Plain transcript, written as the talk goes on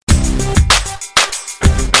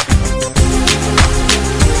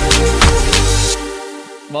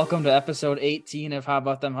Welcome to episode 18 of How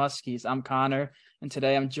About Them Huskies. I'm Connor, and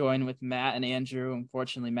today I'm joined with Matt and Andrew.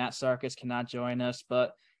 Unfortunately, Matt Sarkis cannot join us,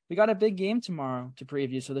 but we got a big game tomorrow to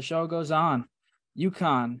preview, so the show goes on.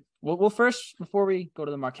 UConn. Well, first, before we go to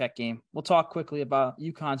the Marquette game, we'll talk quickly about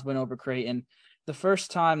UConn's win over Creighton. The first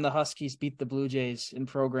time the Huskies beat the Blue Jays in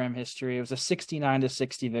program history. It was a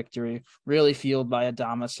 69-60 victory, really fueled by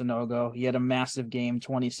Adama Sanogo. He had a massive game,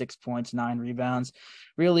 26 points, 9 rebounds,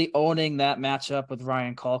 really owning that matchup with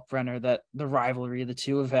Ryan Kalkbrenner, that the rivalry the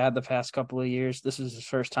two have had the past couple of years. This was the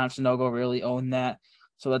first time Sanogo really owned that,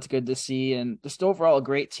 so that's good to see. And just overall a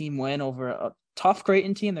great team win over a tough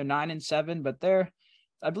Creighton team. They're 9-7, but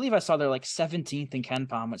I believe I saw they're like 17th in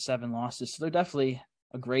KenPom with 7 losses, so they're definitely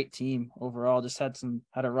a great team overall. Just had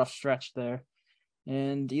a rough stretch there.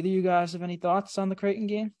 And either you guys have any thoughts on the Creighton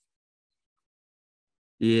game?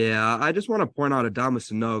 Yeah, I just want to point out Adama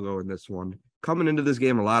Sanogo in this one. Coming into this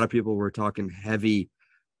game, a lot of people were talking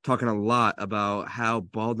a lot about how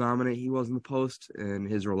ball dominant he was in the post and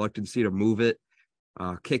his reluctancy to move it,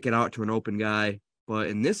 kick it out to an open guy. But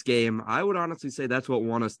in this game, I would honestly say that's what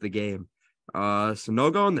won us the game.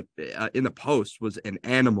 Sanogo in the post was an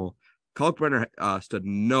animal. Kalkbrenner stood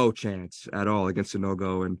no chance at all against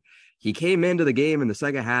Sanogo, and he came into the game in the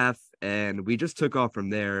second half, and we just took off from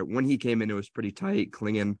there. When he came in, it was pretty tight.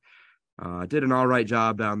 Klingon did an all right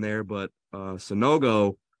job down there, but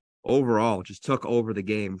Sanogo overall just took over the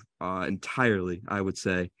game entirely, I would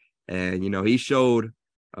say. And, he showed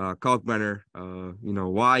Kalkbrenner,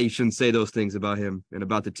 why you shouldn't say those things about him and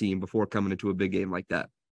about the team before coming into a big game like that.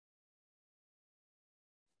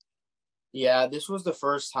 Yeah, this was the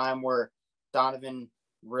first time where Donovan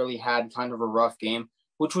really had kind of a rough game,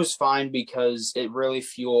 which was fine because it really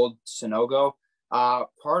fueled Sanogo. Part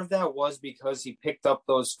of that was because he picked up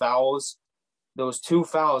those 2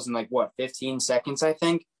 fouls in 15 seconds, I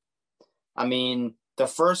think. I mean, the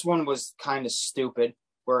first one was kind of stupid,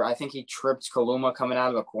 where I think he tripped Kaluma coming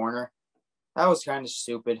out of the corner. That was kind of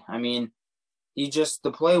stupid. I mean,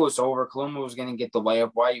 the play was over. Kaluma was going to get the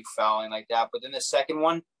layup. Why are you fouling like that? But then the second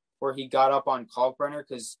one, where he got up on Kalkbrenner,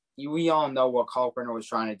 because we all know what Kalkbrenner was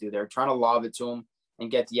trying to do there, trying to lob it to him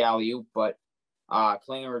and get the alley-oop, but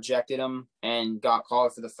Klingon rejected him and got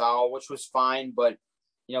called for the foul, which was fine, but,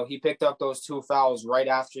 he picked up those 2 fouls right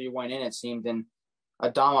after he went in, it seemed, and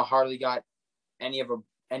Adama hardly got any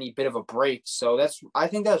bit of a break, so I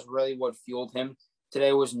think that's really what fueled him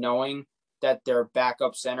today, was knowing that their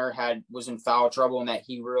backup center was in foul trouble and that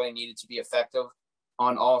he really needed to be effective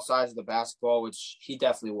on all sides of the basketball, which he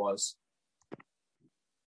definitely was.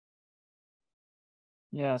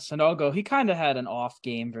 Yeah, Sanogo, he kind of had an off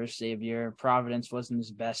game versus Xavier. Providence wasn't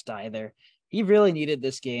his best either. He really needed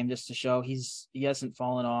this game just to show he hasn't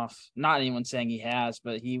fallen off. Not anyone saying he has,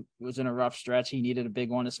 but he was in a rough stretch. He needed a big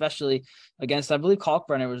one, especially against, I believe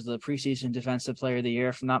Kalkbrenner was the preseason defensive player of the year,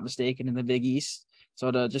 if I'm not mistaken, in the Big East. So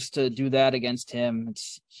to do that against him,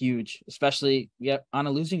 it's huge, especially on a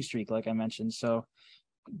losing streak, like I mentioned. So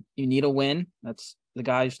you need a win. That's the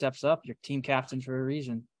guy who steps up, your team captain for a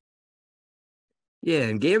reason. Yeah,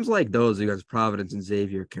 and games like those against Providence and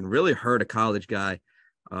Xavier can really hurt a college guy,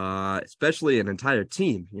 especially an entire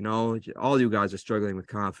team. All you guys are struggling with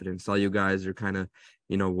confidence. All you guys are kind of,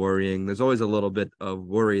 worrying. There's always a little bit of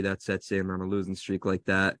worry that sets in on a losing streak like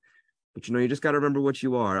that. But, you just got to remember what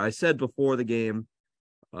you are. I said before the game,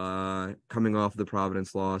 coming off the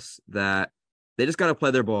Providence loss, that they just got to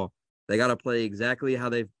play their ball. They got to play exactly how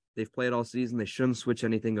they've played all season. They shouldn't switch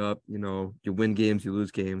anything up. You win games, you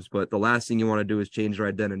lose games, but the last thing you want to do is change your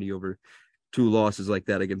identity over 2 losses like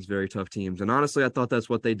that against very tough teams. And honestly, I thought that's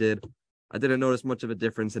what they did. I didn't notice much of a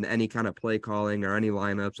difference in any kind of play calling or any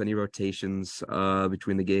lineups, any rotations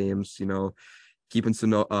between the games. Keeping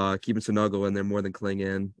Sanogo in there more than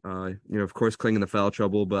Klingon. Of course, Klingon the foul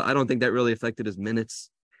trouble, but I don't think that really affected his minutes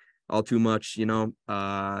all too much. He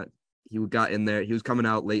got in there. He was coming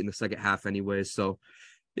out late in the second half anyway. So,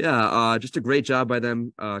 yeah, just a great job by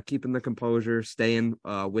them, keeping the composure, staying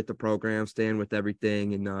with the program, staying with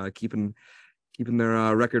everything, and keeping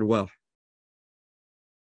their record well.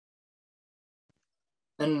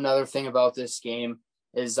 And another thing about this game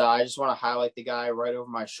is I just want to highlight the guy right over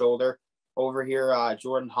my shoulder over here,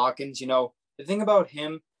 Jordan Hawkins. The thing about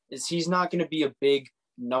him is he's not going to be a big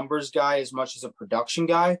numbers guy as much as a production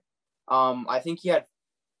guy. I think he had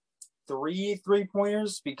 3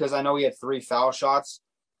 3-pointers because I know he had 3 foul shots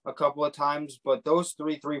a couple of times, but those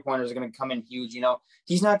 3 3-pointers are going to come in huge.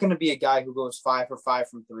 He's not going to be a guy who goes 5 for 5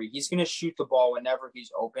 from 3. He's going to shoot the ball whenever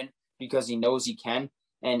he's open because he knows he can.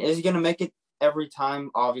 And is he going to make it every time?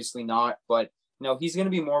 Obviously not, but he's going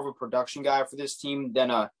to be more of a production guy for this team than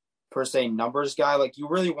a per se numbers guy. Like, you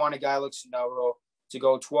really want a guy like Sanogo to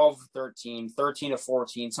go 12-13,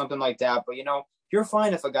 13-14, something like that. But, you're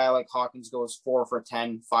fine if a guy like Hawkins goes 4 for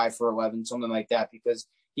 10, 5 for 11, something like that, because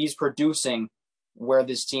he's producing where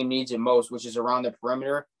this team needs it most, which is around the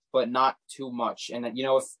perimeter, but not too much. And,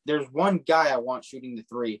 if there's one guy I want shooting the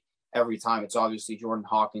three every time, it's obviously Jordan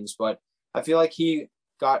Hawkins. But I feel like he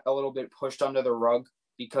got a little bit pushed under the rug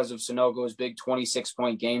because of Sanogo's big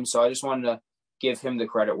 26-point game. So I just wanted to give him the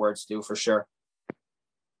credit where it's due for sure.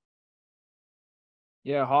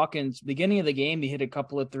 Yeah, Hawkins, beginning of the game, he hit a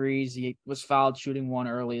couple of threes. He was fouled shooting one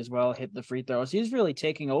early as well, hit the free throws. He's really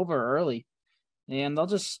taking over early. And I'll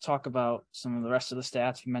just talk about some of the rest of the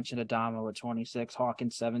stats. We mentioned Adama with 26,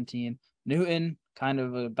 Hawkins 17. Newton, kind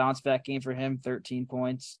of a bounce back game for him, 13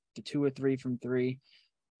 points, 2 or 3 from 3.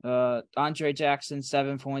 Andre Jackson,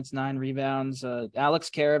 7 points, 9 rebounds. Alex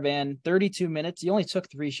Caravan, 32 minutes. He only took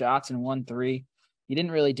 3 shots and 1 3. He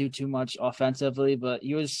didn't really do too much offensively, but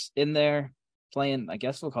he was in there playing, I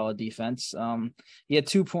guess we'll call it defense. He had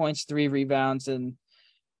 2 points, 3 rebounds, and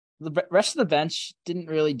the rest of the bench didn't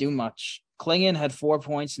really do much. Klingon had 4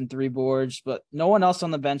 points and 3 boards, but no one else on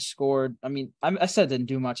the bench scored. I mean, I said didn't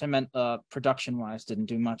do much. I meant production-wise didn't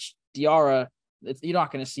do much. Diarra, you're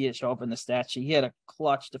not going to see it show up in the stat sheet. He had a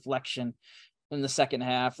clutch deflection in the second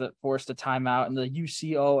half that forced a timeout and the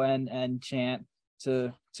UCONN chant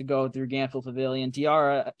to go through Ganfield Pavilion.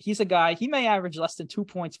 Diarra, he's a guy, he may average less than 2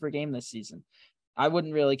 points per game this season. I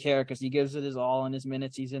wouldn't really care because he gives it his all in his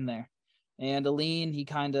minutes he's in there. And Aline, he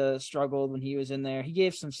kind of struggled when he was in there. He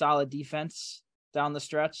gave some solid defense down the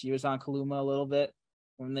stretch. He was on Kaluma a little bit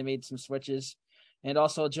when they made some switches. And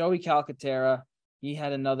also Joey Calcaterra, he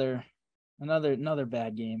had another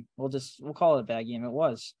bad game. We'll call it a bad game. It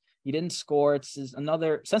was. He didn't score. Since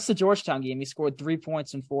the Georgetown game, he scored 3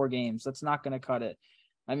 points in 4 games. That's not going to cut it.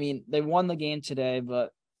 I mean, they won the game today,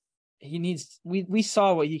 but we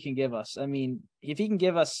saw what he can give us. I mean, if he can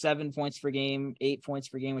give us 7 points per game, 8 points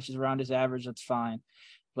per game, which is around his average, that's fine.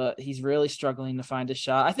 But he's really struggling to find a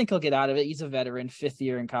shot. I think he'll get out of it. He's a veteran, 5th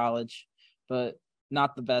year in college, but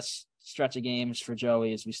not the best stretch of games for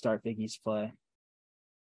Joey as we start Big East play.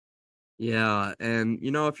 Yeah, and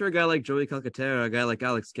if you're a guy like Joey Calcaterra, a guy like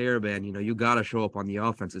Alex Caravan, you got to show up on the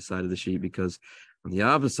offensive side of the sheet, because on the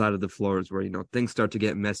opposite side of the floor is where things start to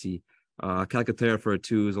get messy. Calcaterra for a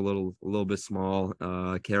 2 is a little bit small.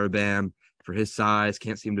 Caravan for his size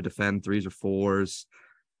can't seem to defend 3s or 4s.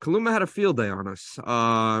 Kaluma had a field day on us.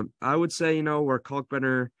 I would say where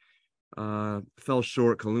Kalkbrenner fell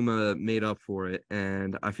short, Kaluma made up for it,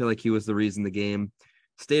 and I feel like he was the reason the game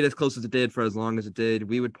stayed as close as it did for as long as it did.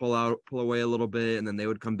 We would pull away a little bit, and then they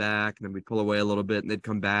would come back, and then we'd pull away a little bit, and they'd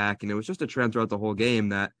come back, and it was just a trend throughout the whole game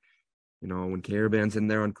that when Caravan's in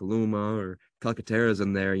there on Kaluma or Calcaterra's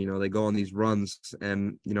in there, they go on these runs.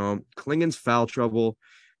 And, Klingon's foul trouble,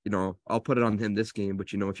 I'll put it on him this game.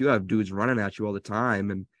 But, if you have dudes running at you all the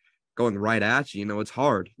time and going right at you, it's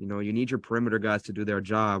hard. You need your perimeter guys to do their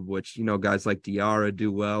job, which, guys like Diarra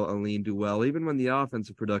do well, Aline do well. Even when the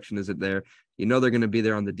offensive production isn't there, they're going to be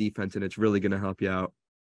there on the defense, and it's really going to help you out.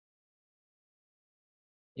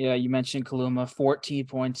 Yeah, you mentioned Kaluma, 14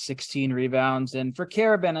 points, 16 rebounds. And for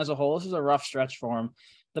Caravan as a whole, this is a rough stretch for him.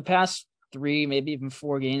 The past 3, maybe even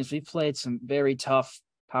 4 games, we've played some very tough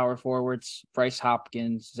power forwards, Bryce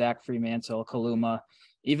Hopkins, Zach Fremantle, Kaluma.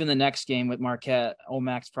 Even the next game with Marquette,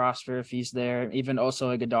 Omax Prosper, if he's there, even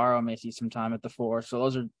Oso Iguodaro may see some time at the 4. So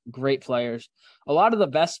those are great players. A lot of the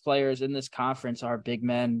best players in this conference are big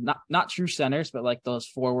men, not true centers, but like those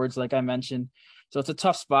forwards, like I mentioned. So it's a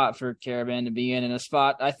tough spot for Caravan to be in a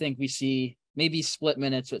spot I think we see maybe split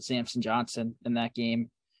minutes with Samson Johnson in that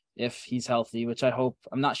game if he's healthy, which I hope.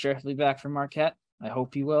 I'm not sure if he'll be back from Marquette. I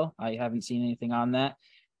hope he will. I haven't seen anything on that.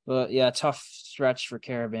 But yeah, tough stretch for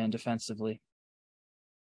Caravan defensively.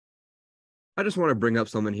 I just want to bring up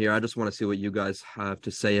something here. I just want to see what you guys have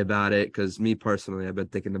to say about it, because me personally, I've been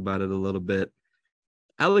thinking about it a little bit.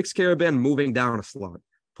 Alex Caravan moving down a slot,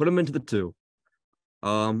 put him into the 2.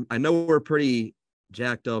 I know we're pretty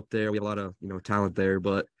jacked up there. We have a lot of talent there,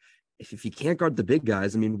 but if you can't guard the big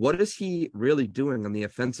guys, I mean, what is he really doing on the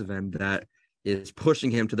offensive end that is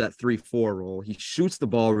pushing him to that 3-4 role? He shoots the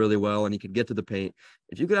ball really well, and he can get to the paint.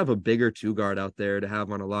 If you could have a bigger 2 guard out there to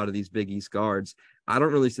have on a lot of these Big East guards, I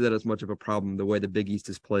don't really see that as much of a problem the way the Big East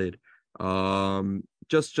is played.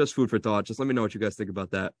 Just food for thought. Just let me know what you guys think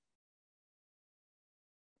about that.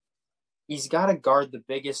 He's got to guard the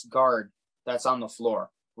biggest guard that's on the floor,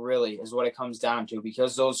 really, is what it comes down to,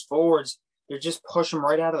 because those forwards, they're just push him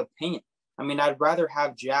right out of the paint. I mean, I'd rather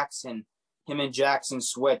have him and Jackson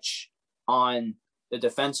switch on the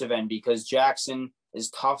defensive end, because Jackson is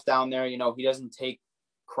tough down there. He doesn't take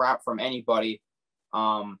crap from anybody.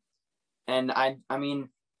 And I mean,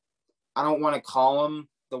 I don't want to call him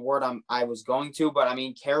the word I was going to, but I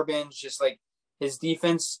mean, Karaban's just like his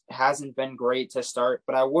defense hasn't been great to start,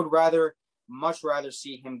 but I would much rather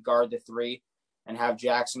see him guard the 3 and have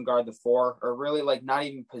Jackson guard the 4, or really like not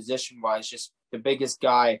even position wise, just the biggest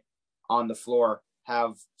guy on the floor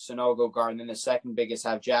have Sonogo guard, and then the second biggest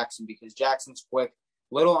have Jackson, because Jackson's quick,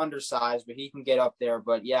 little undersized, but he can get up there.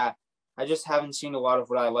 But yeah, I just haven't seen a lot of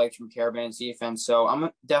what I liked from Caravan's defense. So I'm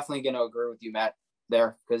definitely going to agree with you, Matt,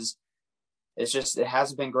 there, because it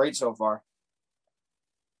hasn't been great so far.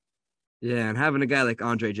 Yeah, and having a guy like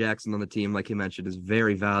Andre Jackson on the team, like you mentioned, is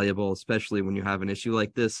very valuable, especially when you have an issue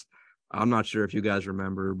like this. I'm not sure if you guys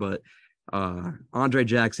remember, but Andre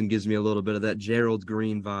Jackson gives me a little bit of that Gerald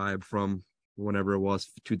Green vibe from whenever it was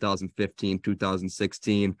 2015,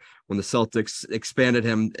 2016, when the Celtics expanded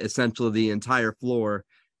him essentially the entire floor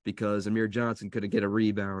because Amir Johnson couldn't get a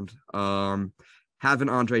rebound. Having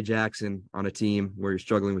Andre Jackson on a team where you're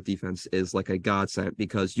struggling with defense is like a godsend,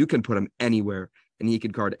 because you can put him anywhere and he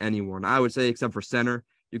can guard anyone. I would say, except for center,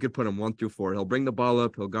 you could put him 1 through 4. He'll bring the ball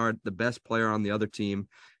up. He'll guard the best player on the other team.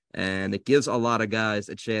 And it gives a lot of guys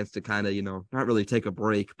a chance to kind of, not really take a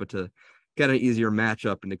break, but to get an easier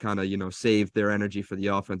matchup and to kind of, save their energy for the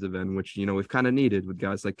offensive end, which, we've kind of needed with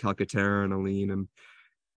guys like Calcaterra and Aline, and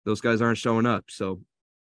those guys aren't showing up. So,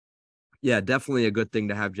 yeah, definitely a good thing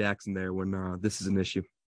to have Jackson there when this is an issue.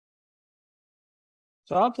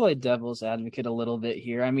 So I'll play devil's advocate a little bit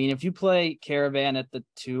here. I mean, if you play Caravan at the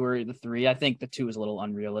 2 or the 3, I think the 2 is a little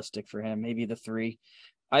unrealistic for him. Maybe the 3.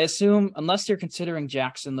 I assume, unless you're considering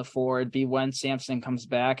Jackson the 4, it'd be when Sampson comes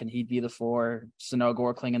back and he'd be the 4, Sonogo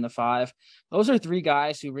or Klingon the 5. Those are 3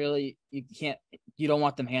 guys who really you don't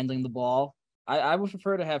want them handling the ball. I would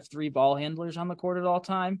prefer to have 3 ball handlers on the court at all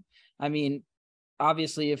time. I mean,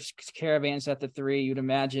 obviously, if Caravan's at the 3, you'd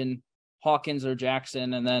imagine Hawkins or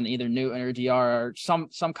Jackson, and then either Newton or DR or some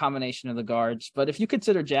combination of the guards. But if you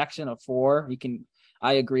consider Jackson a 4,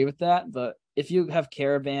 I agree with that. But if you have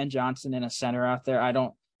Caravan, Johnson, and a center out there, I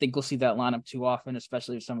don't think we'll see that lineup too often,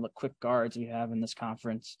 especially with some of the quick guards we have in this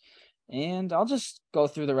conference. And I'll just go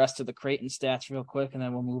through the rest of the Creighton stats real quick, and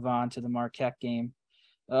then we'll move on to the Marquette game.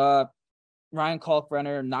 Ryan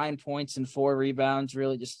Kalkbrenner, 9 points and 4 rebounds,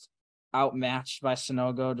 really just outmatched by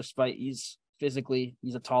Sonogo, despite he's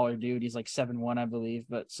a taller dude. He's like 7'1", I believe,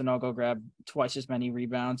 but Sonogo grabbed twice as many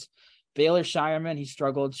rebounds. Baylor Shireman, he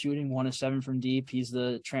struggled shooting 1 of 7 from deep. He's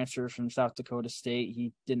the transfer from South Dakota State.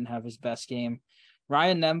 He didn't have his best game.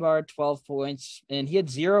 Ryan Nembhard, 12 points, and he had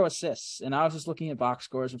 0 assists. And I was just looking at box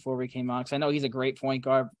scores before we came on, because I know he's a great point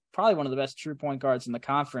guard, probably one of the best true point guards in the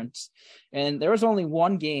conference. And there was only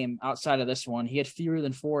one game outside of this one. He had fewer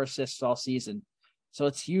than 4 assists all season. So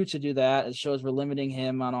it's huge to do that. It shows we're limiting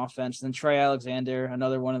him on offense. Then Trey Alexander,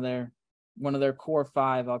 another one of their core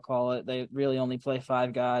 5, I'll call it. They really only play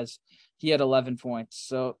 5 guys. He had 11 points.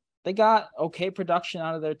 So they got okay production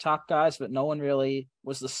out of their top guys, but no one really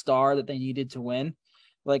was the star that they needed to win.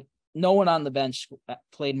 Like, no one on the bench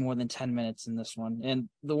played more than 10 minutes in this one. And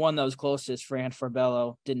the one that was closest, Fran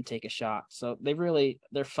Forbello, didn't take a shot. So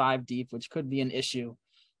they're 5 deep, which could be an issue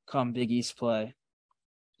come Big East play.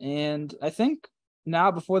 And I think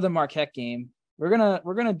now, before the Marquette game, we're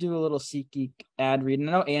gonna do a little SeatGeek ad read. And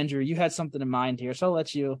I know, Andrew, you had something in mind here, so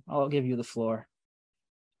I'll give you the floor.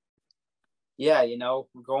 Yeah,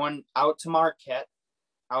 we're going out to Marquette,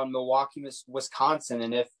 out in Milwaukee, Wisconsin,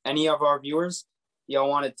 and if any of our viewers,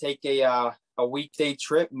 want to take a weekday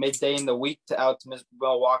trip, midday in the week, out to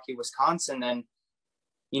Milwaukee, Wisconsin, then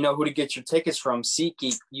you know who to get your tickets from.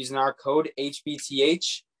 SeatGeek, using our code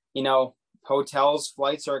HBTH. Hotels,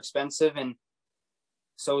 flights are expensive, and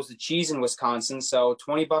so is the cheese in Wisconsin. So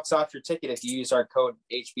 $20 off your ticket if you use our code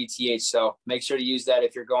HBTH. So make sure to use that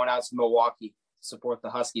if you're going out to Milwaukee to support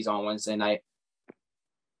the Huskies on Wednesday night.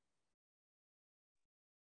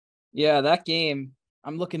 Yeah, that game,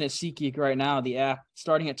 I'm looking at SeatGeek right now, the app,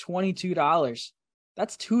 starting at $22.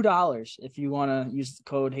 That's $2 if you want to use the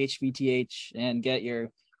code HBTH and get your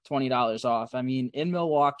 $20 off. I mean, in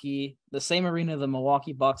Milwaukee, the same arena the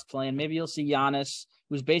Milwaukee Bucks playing, maybe you'll see Giannis,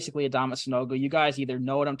 who's basically Adama Sonogo. You guys either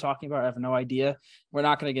know what I'm talking about or have no idea. We're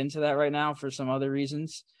not going to get into that right now for some other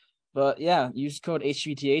reasons. But yeah, use code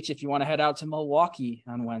HBTH if you want to head out to Milwaukee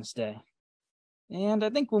on Wednesday. And I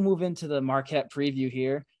think we'll move into the Marquette preview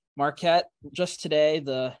here. Marquette, just today,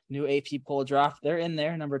 the new AP poll dropped. They're in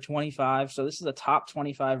there, number 25. So this is a top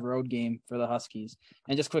 25 road game for the Huskies.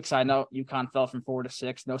 And just quick side note, UConn fell from 4 to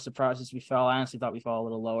 6. No surprises we fell. I honestly thought we fell a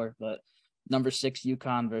little lower, but number 6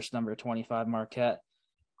 UConn versus number 25 Marquette.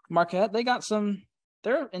 Marquette,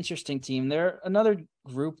 they're an interesting team. They're another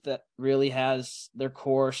group that really has their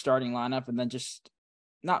core starting lineup and then just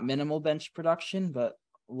not minimal bench production, but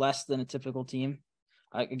less than a typical team.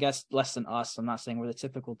 I guess less than us. I'm not saying we're the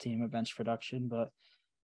typical team of bench production, but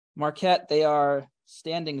Marquette, they are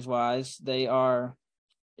standings wise, they're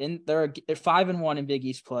 5-1 in Big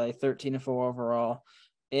East play, 13-4 overall.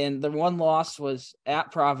 And the one loss was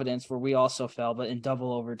at Providence, where we also fell, but in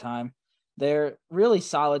double overtime. They're really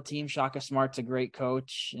solid team. Shaka Smart's a great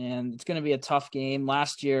coach, and it's going to be a tough game.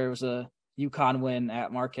 Last year it was a UConn win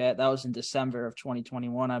at Marquette. That was in December of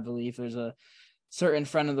 2021, I believe. There's a certain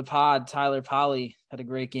friend of the pod, Tyler Polly, had a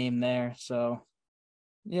great game there. So,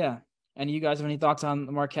 yeah. And you guys have any thoughts on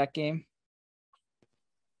the Marquette game?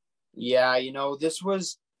 Yeah, this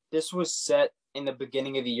was set in the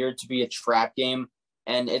beginning of the year to be a trap game,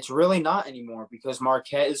 and it's really not anymore because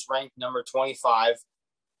Marquette is ranked number 25.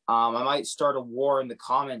 I might start a war in the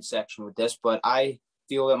comment section with this, but I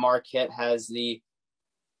feel that Marquette has the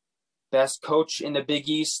best coach in the Big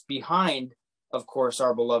East behind, of course,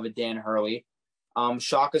 our beloved Dan Hurley.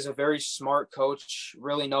 Shaka's a very smart coach,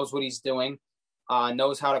 really knows what he's doing,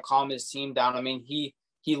 knows how to calm his team down. I mean, he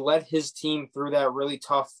led his team through that really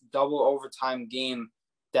tough double overtime game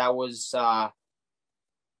that was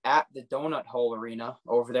at the Donut Hole Arena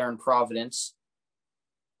over there in Providence,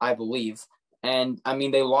 I believe. And, I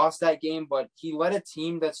mean, they lost that game, but he led a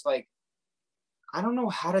team that's like, I don't know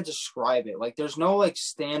how to describe it. Like, there's no, like,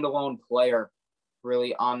 standalone player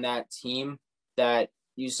really on that team that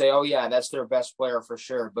you say, oh, yeah, that's their best player for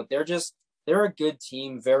sure. But they're a good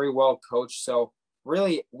team, very well coached. So,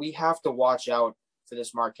 really, we have to watch out for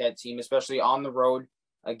this Marquette team, especially on the road.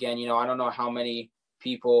 Again, I don't know how many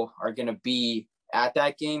people are going to be at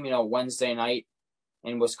that game, Wednesday night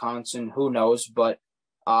in Wisconsin, who knows, but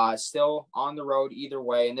still on the road either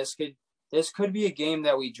way. And this could be a game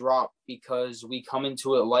that we drop because we come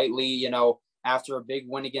into it lightly, after a big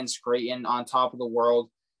win against Creighton on top of the world.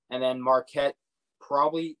 And then Marquette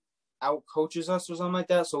probably out coaches us or something like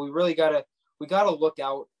that. So we gotta look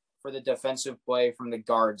out for the defensive play from the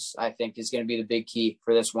guards, I think is going to be the big key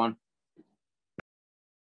for this one.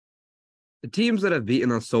 The teams that have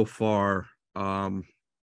beaten us so far,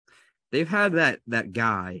 they've had that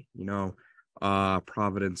guy,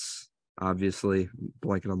 Providence, obviously,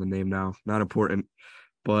 blanking on the name now, not important,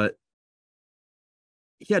 but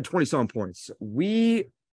he had 20-some points. We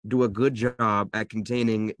do a good job at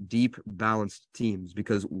containing deep, balanced teams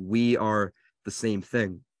because we are the same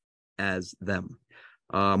thing as them.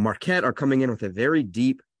 Marquette are coming in with a very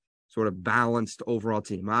deep, sort of balanced overall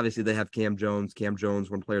team. Obviously, they have Cam Jones. Cam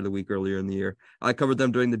Jones won Player of the Week earlier in the year. I covered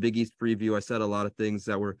them during the Big East preview. I said a lot of things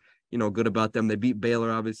that were, good about them. They beat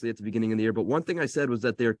Baylor, obviously, at the beginning of the year. But one thing I said was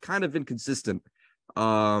that they're kind of inconsistent.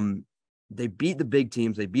 They beat the big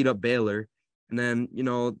teams. They beat up Baylor. And then,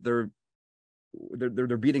 they're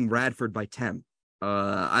beating Radford by 10.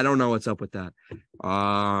 I don't know what's up with that.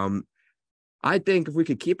 I think if we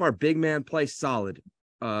could keep our big man play solid,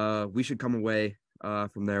 we should come away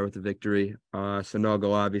from there with the victory.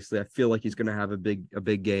 Sonogo, obviously, I feel like he's going to have a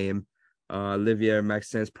big game. Olivier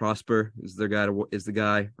Maxence Prosper is the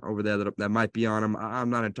guy over there that might be on him. I'm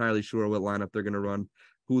not entirely sure what lineup they're going to run,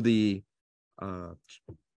 who the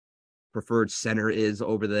preferred center is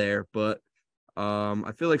over there, but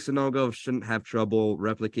I feel like Sonogo shouldn't have trouble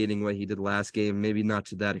replicating what he did last game. Maybe not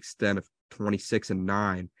to that extent of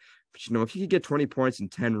 26-9. But, if he could get 20 points and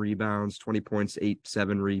 10 rebounds, 20 points,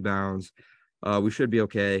 7 rebounds, we should be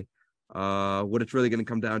okay. What it's really going to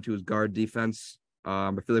come down to is guard defense.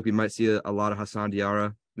 I feel like we might see a lot of Hassan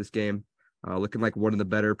Diarra this game, looking like one of the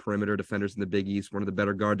better perimeter defenders in the Big East, one of the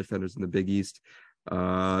better guard defenders in the Big East.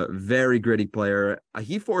 Very gritty player.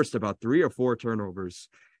 He forced about 3 or 4 turnovers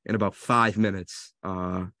in about 5 minutes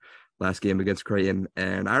last game against Creighton.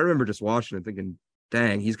 And I remember just watching and thinking,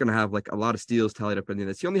 dang, he's going to have like a lot of steals tallied up in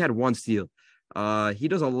this. He only had 1 steal. He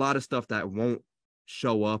does a lot of stuff that won't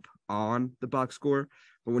show up on the box score.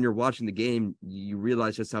 But when you're watching the game, you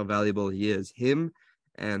realize just how valuable he is. Him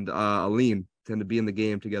and Aline tend to be in the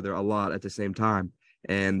game together a lot at the same time.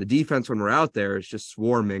 And the defense, when we're out there, is just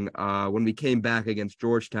swarming. When we came back against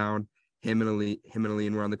Georgetown, him and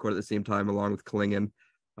Aline were on the court at the same time, along with Klingon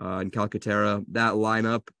and Calcaterra. That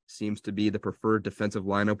lineup seems to be the preferred defensive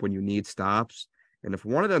lineup when you need stops. And if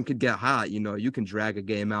one of them could get hot, you can drag a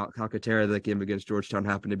game out. Calcaterra, that game against Georgetown,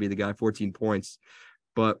 happened to be the guy, 14 points.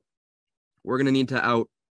 But we're going to need to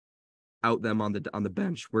out them on the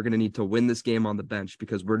bench. We're going to need to win this game on the bench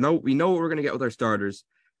because we know what we're going to get with our starters,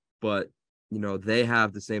 but they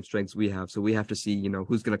have the same strengths we have. So we have to see,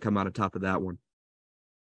 who's going to come out on top of that one.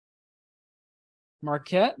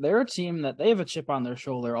 Marquette, they're a team that they have a chip on their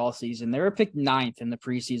shoulder all season. They were picked 9th in the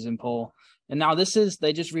preseason poll. And now they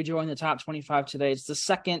just rejoined the top 25 today. It's the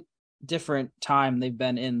second different time they've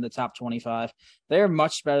been in the top 25. They're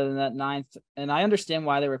much better than that ninth. And I understand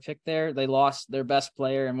why they were picked there. They lost their best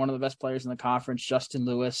player and one of the best players in the conference, Justin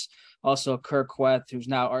Lewis, also Kirk Queth, who's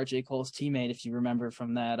now RJ Cole's teammate. If you remember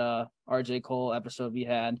from that RJ Cole episode we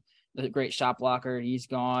had, the great shot blocker, he's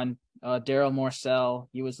gone. Daryl Morcell,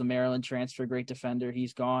 he was the Maryland transfer, great defender,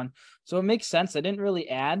 he's gone. So it makes sense. They didn't really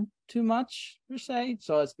add too much per se.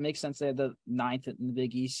 So it makes sense they had the ninth in the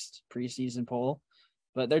Big East preseason poll.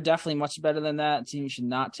 But they're definitely much better than that. A team you should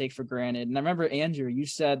not take for granted. And I remember, Andrew, you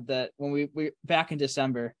said that when we back in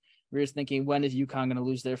December, we were thinking, when is UConn going to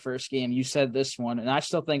lose their first game? You said this one, and I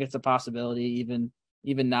still think it's a possibility.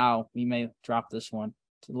 Even now, we may drop this one.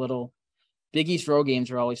 It's a little Big East road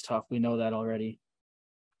games are always tough. We know that already.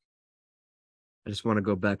 I just want to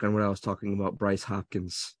go back on what I was talking about. Bryce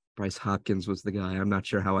Hopkins. Bryce Hopkins was the guy. I'm not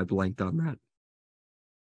sure how I blanked on that.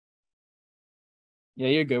 Yeah,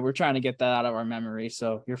 you're good. We're trying to get that out of our memory,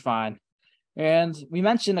 so you're fine. And we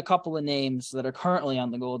mentioned a couple of names that are currently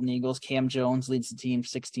on the Golden Eagles. Cam Jones leads the team,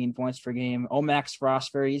 16 points per game. Omax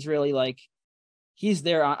Prosper, he's really like, he's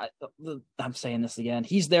there. I'm saying this again.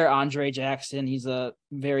 He's there, Andre Jackson. He's a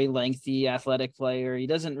very lengthy, athletic player. He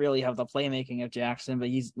doesn't really have the playmaking of Jackson, but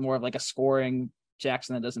he's more of like a scoring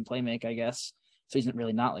Jackson that doesn't play make, I guess. So he's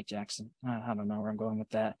really not like Jackson. I don't know where I'm going with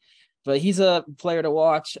that. But he's a player to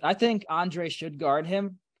watch. I think Andre should guard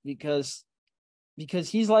him because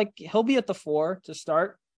he's like, he'll be at the 4 to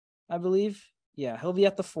start, I believe. Yeah, he'll be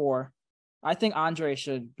at the 4. I think Andre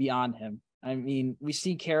should be on him. I mean, we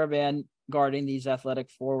see Caravan guarding these athletic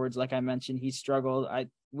forwards. Like I mentioned, he struggled.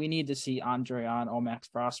 We need to see Andre on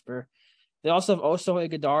Omax Prosper. They also have Oso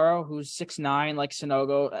Iguodaro, who's 6'9", like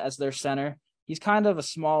Sonogo, as their center. He's kind of a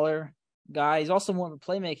smaller guy. He's also more of a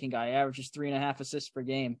playmaking guy. He averages 3.5 assists per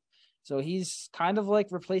game. So he's kind of like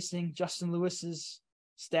replacing Justin Lewis's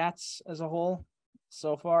stats as a whole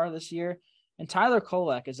so far this year. And Tyler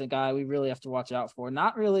Kolek is a guy we really have to watch out for.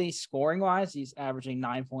 Not really scoring-wise. He's averaging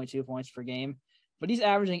 9.2 points per game, but he's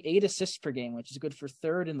averaging 8 assists per game, which is good for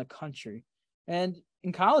 3rd in the country. And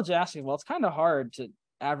in college basketball, it's kind of hard to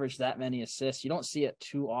average that many assists. You don't see it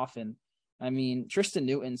too often. I mean, Tristan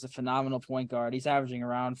Newton's a phenomenal point guard. He's averaging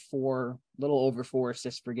around little over 4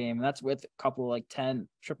 assists per game. And that's with a couple like 10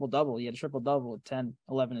 triple-double. He had a triple-double with 10,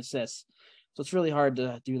 11 assists. So it's really hard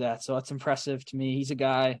to do that. So it's impressive to me. He's a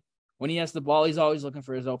guy, when he has the ball, he's always looking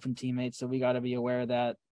for his open teammates. So we got to be aware of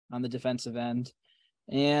that on the defensive end.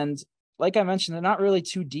 And like I mentioned, they're not really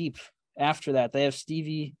too deep after that. They have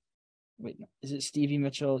Stevie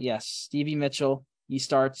Mitchell? Yes, Stevie Mitchell. He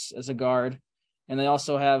starts as a guard. And they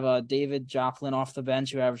also have David Joplin off the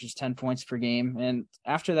bench, who averages 10 points per game. And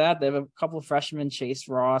after that, they have a couple of freshmen, Chase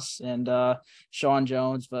Ross and Sean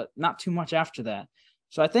Jones, but not too much after that.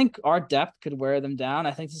 So I think our depth could wear them down.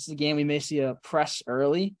 I think this is a game we may see a press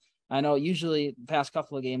early. I know usually the past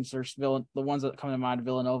couple of games, there's the ones that come to mind,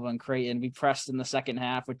 Villanova and Creighton. We pressed in the second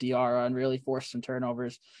half with Diarra and really forced some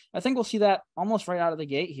turnovers. I think we'll see that almost right out of the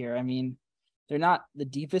gate here. I mean, they're not the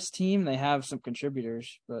deepest team. They have some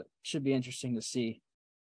contributors, but should be interesting to see.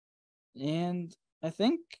 And I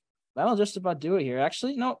think that'll just about do it here.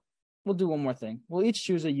 Actually, no, we'll do one more thing. We'll each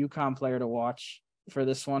choose a UConn player to watch for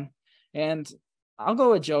this one. And I'll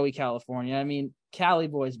go with Joey California. I mean, Cali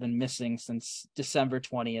Boy's been missing since December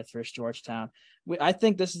 20th versus Georgetown. I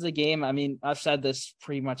think this is a game. I mean, I've said this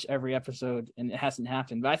pretty much every episode and it hasn't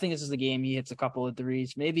happened, but I think this is a game he hits a couple of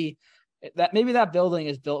threes. Maybe that building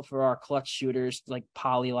is built for our clutch shooters like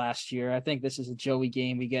Polly last year. I think this is a Joey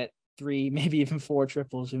game. We get 3, maybe even 4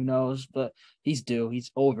 triples. Who knows? But he's due.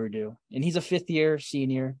 He's overdue. And he's a 5th-year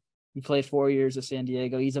senior. He played 4 years at San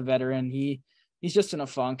Diego. He's a veteran. He's just in a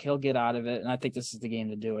funk. He'll get out of it. And I think this is the game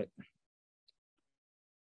to do it.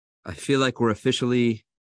 I feel like we're officially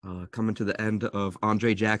coming to the end of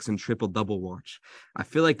Andre Jackson triple-double watch. I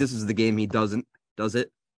feel like this is the game he does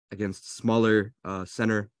it against smaller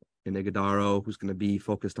center in Iguodaro, who's going to be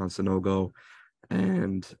focused on Sonogo.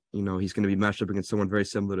 And, he's going to be matched up against someone very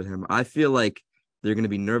similar to him. I feel like they're going to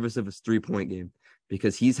be nervous of his 3-point game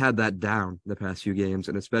because he's had that down the past few games,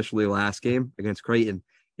 and especially last game against Creighton.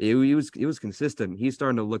 He was consistent. He's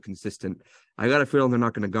starting to look consistent. I got a feeling they're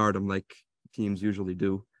not going to guard him like teams usually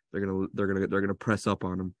do. They're gonna press up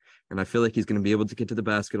on him, and I feel like he's gonna be able to get to the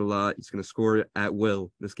basket a lot. He's gonna score at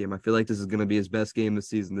will this game. I feel like this is gonna be his best game this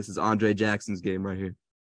season. This is Andre Jackson's game right here.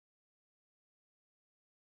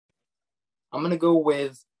 I'm going to go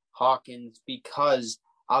with Hawkins because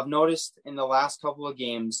I've noticed in the last couple of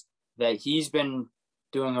games that he's been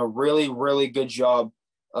doing a really, really good job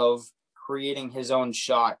of creating his own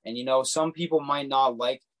shot. And, some people might not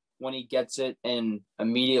like when he gets it and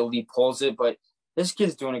immediately pulls it, but this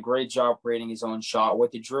kid's doing a great job creating his own shot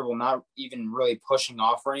with the dribble, not even really pushing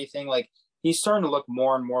off or anything. Like, he's starting to look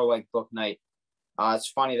more and more like Book Knight. It's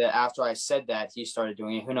funny that after I said that, he started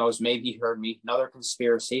doing it. Who knows? Maybe he heard me. Another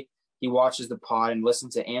conspiracy. He watches the pod and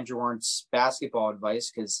listens to Andrew Warren's basketball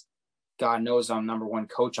advice because God knows I'm number one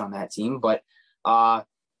coach on that team. But I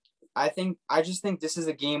just think this is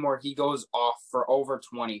a game where he goes off for over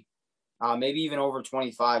 20, maybe even over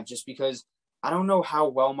 25, just because I don't know how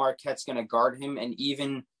well Marquette's going to guard him. And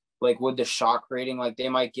even like with the shot creating, like they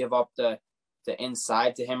might give up the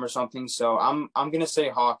inside to him or something. So I'm going to say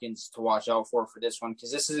Hawkins to watch out for this one,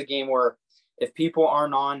 because this is a game where if people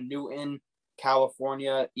aren't on, Newton,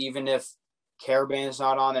 California, even if Caravan is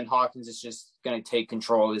not on, then Hawkins is just going to take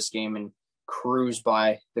control of this game and cruise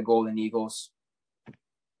by the Golden Eagles.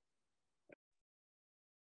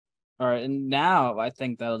 All right, and now I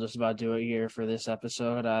think that'll just about do it here for this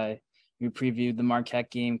episode. We previewed the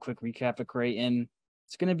Marquette game, quick recap of Creighton.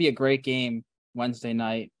 It's going to be a great game Wednesday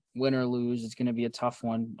night. Win or lose, it's going to be a tough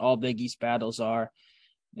one. All Big East battles are.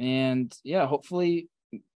 And yeah, hopefully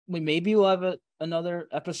we'll have another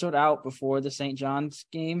episode out before the St. John's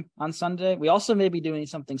game on Sunday. We also may be doing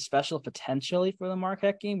something special potentially for the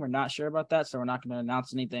Marquette game. We're not sure about that, so we're not going to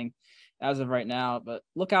announce anything as of right now, but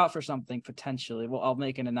look out for something potentially. I'll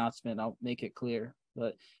make an announcement. I'll make it clear.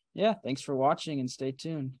 But yeah, thanks for watching and stay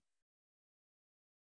tuned.